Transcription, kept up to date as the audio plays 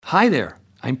Hi there,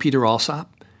 I'm Peter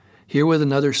Alsop, here with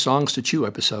another Songs to Chew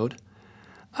episode.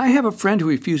 I have a friend who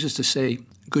refuses to say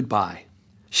goodbye.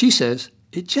 She says,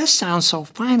 "It just sounds so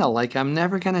final, like I'm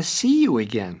never going to see you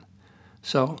again."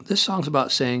 So this song's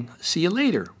about saying see you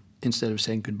later instead of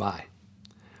saying goodbye.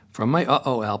 From my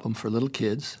Uh-Oh album for little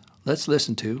kids, let's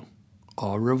listen to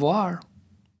Au Revoir.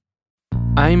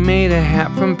 I made a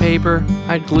hat from paper,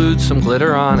 I glued some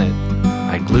glitter on it.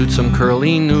 I glued some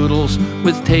curly noodles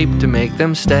with tape to make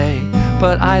them stay.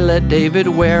 But I let David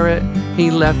wear it,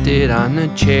 he left it on the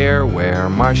chair where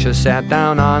Marcia sat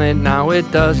down on it. Now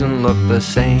it doesn't look the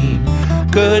same.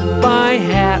 Goodbye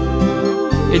hat,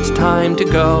 it's time to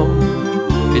go.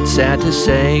 It's sad to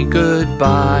say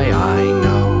goodbye, I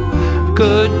know.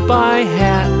 Goodbye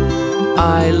hat,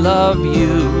 I love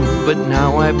you, but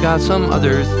now I've got some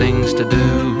other things to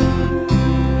do.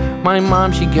 My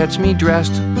mom, she gets me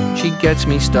dressed, she gets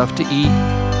me stuff to eat.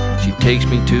 She takes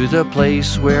me to the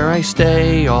place where I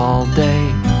stay all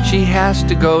day. She has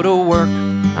to go to work,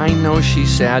 I know she's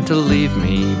sad to leave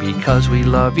me, because we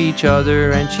love each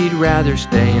other and she'd rather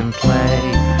stay and play.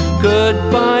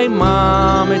 Goodbye,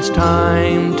 Mom, it's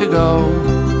time to go.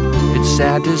 It's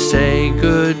sad to say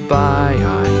goodbye,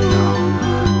 I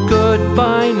know.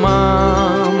 Goodbye,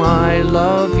 Mom, I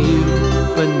love you,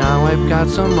 but now I've got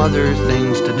some other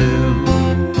things to do.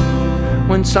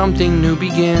 When something new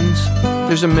begins,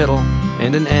 there's a middle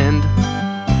and an end.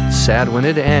 It's sad when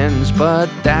it ends, but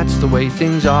that's the way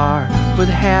things are. With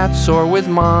hats or with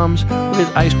moms,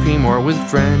 with ice cream or with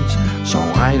friends. So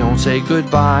I don't say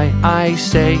goodbye, I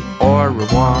say au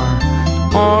revoir.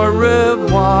 Au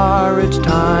revoir, it's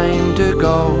time to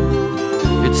go.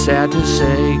 It's sad to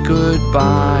say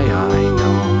goodbye, I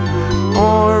know.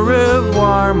 Au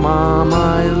revoir, Mom,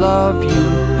 I love you,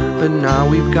 but now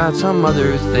we've got some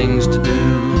other things to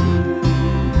do.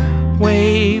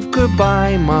 Wave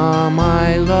goodbye, Mom,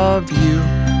 I love you,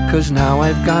 'cause now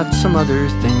I've got some other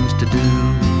things to do.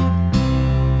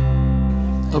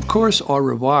 Of course, au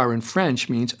revoir in French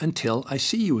means until I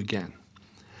see you again.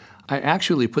 I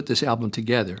actually put this album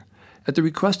together at the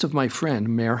request of my friend,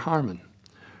 Mare Harmon.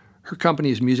 Her company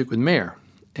is Music with Mare,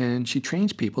 and she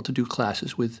trains people to do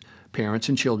classes with parents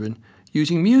and children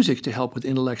using music to help with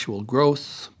intellectual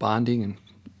growth, bonding, and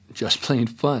just plain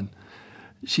fun.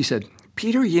 She said,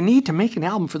 "Peter, you need to make an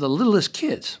album for the littlest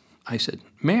kids." I said,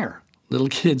 "Mare, little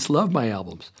kids love my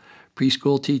albums.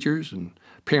 Preschool teachers and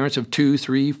parents of 2,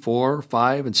 3, 4,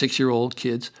 5, and 6-year-old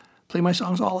kids play my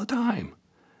songs all the time.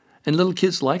 And little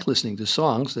kids like listening to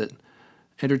songs that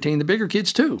entertain the bigger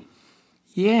kids too."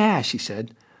 "Yeah," she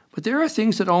said, "but there are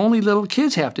things that only little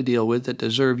kids have to deal with that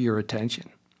deserve your attention."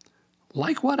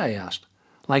 "Like what?" I asked.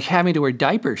 "Like having to wear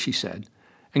diapers," she said,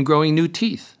 "and growing new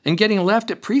teeth, and getting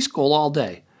left at preschool all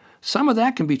day. Some of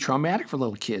that can be traumatic for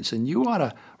little kids, and you ought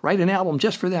to write an album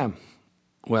just for them."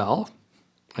 "Well,"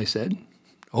 I said,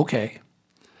 "okay."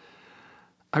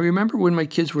 I remember when my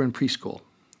kids were in preschool.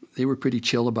 They were pretty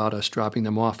chill about us dropping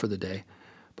them off for the day.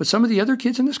 But some of the other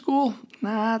kids in the school,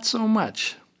 not so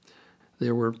much.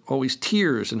 There were always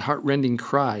tears and heart-rending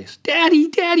cries. "Daddy,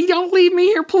 Daddy, don't leave me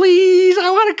here, please.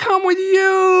 I want to come with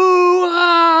you."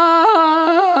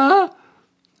 Ah!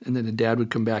 And then the dad would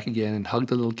come back again and hug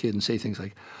the little kid and say things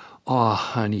like, "Oh,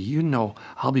 honey, you know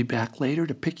I'll be back later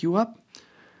to pick you up."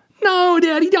 "No,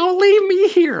 Daddy, don't leave me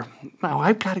here. Now,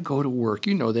 I've got to go to work.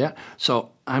 You know that.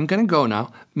 So I'm going to go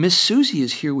now. Miss Susie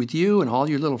is here with you and all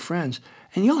your little friends,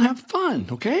 and you'll have fun,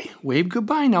 okay? Wave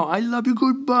goodbye now. I love you,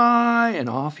 goodbye." And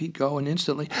off he'd go, and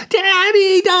instantly,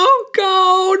 "Daddy, don't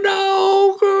go.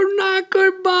 No, not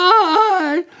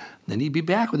goodbye." Then he'd be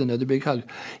back with another big hug.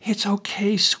 "It's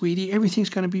okay, sweetie. Everything's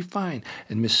going to be fine."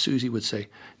 And Miss Susie would say,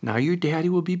 "Now your daddy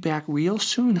will be back real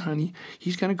soon, honey.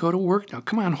 He's going to go to work now.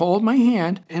 Come on, hold my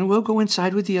hand, and we'll go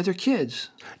inside with the other kids."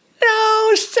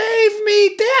 "No, save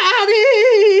me,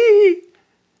 Daddy!"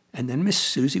 And then Miss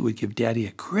Susie would give Daddy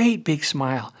a great big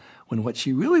smile when what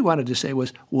she really wanted to say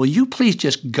was, "Will you please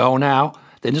just go now?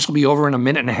 Then this will be over in a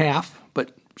minute and a half."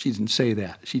 But she didn't say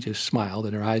that. She just smiled,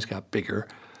 and her eyes got bigger.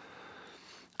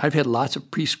 I've had lots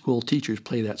of preschool teachers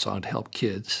play that song to help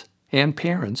kids and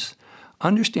parents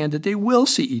understand that they will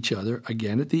see each other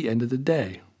again at the end of the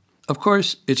day. Of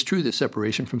course, it's true that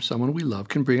separation from someone we love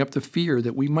can bring up the fear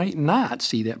that we might not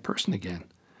see that person again,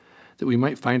 that we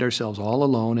might find ourselves all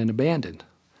alone and abandoned.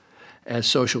 As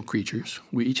social creatures,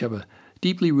 we each have a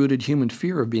deeply rooted human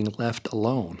fear of being left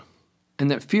alone.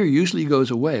 And that fear usually goes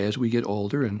away as we get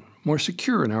older and more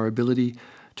secure in our ability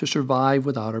to survive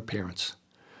without our parents.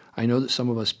 I know that some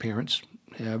of us parents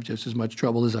have just as much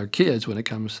trouble as our kids when it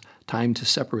comes time to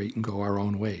separate and go our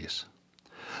own ways.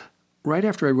 Right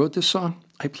after I wrote this song,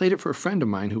 I played it for a friend of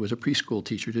mine who was a preschool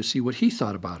teacher to see what he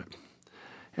thought about it.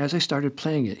 As I started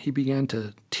playing it, he began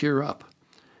to tear up,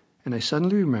 and I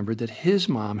suddenly remembered that his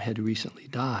mom had recently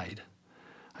died.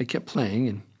 I kept playing,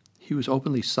 and he was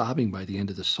openly sobbing by the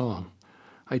end of the song.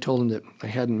 I told him that I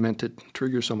hadn't meant to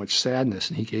trigger so much sadness,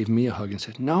 and he gave me a hug and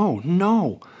said,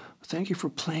 No, thank you for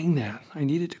playing that. I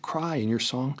needed to cry, and your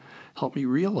song helped me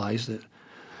realize that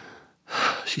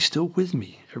she's still with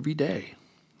me every day.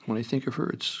 When I think of her,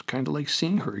 it's kind of like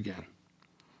seeing her again.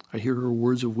 I hear her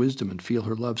words of wisdom and feel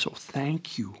her love, so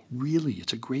thank you. Really,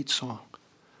 it's a great song.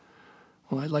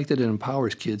 Well, I like that it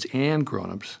empowers kids and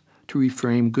grown-ups to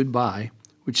reframe goodbye,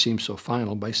 which seems so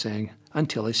final, by saying,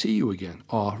 until I see you again,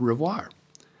 au revoir.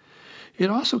 It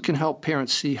also can help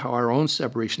parents see how our own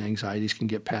separation anxieties can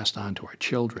get passed on to our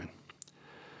children.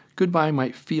 Goodbye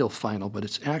might feel final, but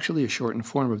it's actually a shortened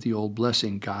form of the old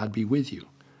blessing, God be with you.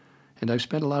 And I've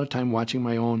spent a lot of time watching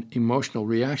my own emotional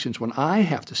reactions when I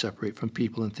have to separate from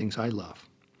people and things I love.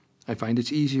 I find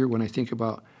it's easier when I think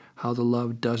about how the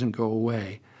love doesn't go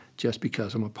away just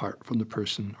because I'm apart from the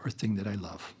person or thing that I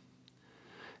love.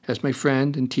 As my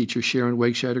friend and teacher Sharon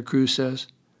Wegscheider Cruz says,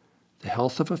 the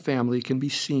health of a family can be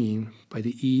seen by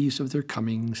the ease of their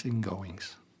comings and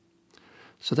goings.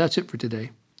 So that's it for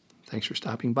today. Thanks for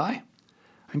stopping by.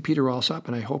 I'm Peter Alsop,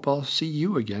 and I hope I'll see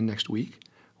you again next week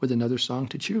with another song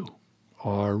to chew.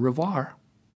 Au revoir.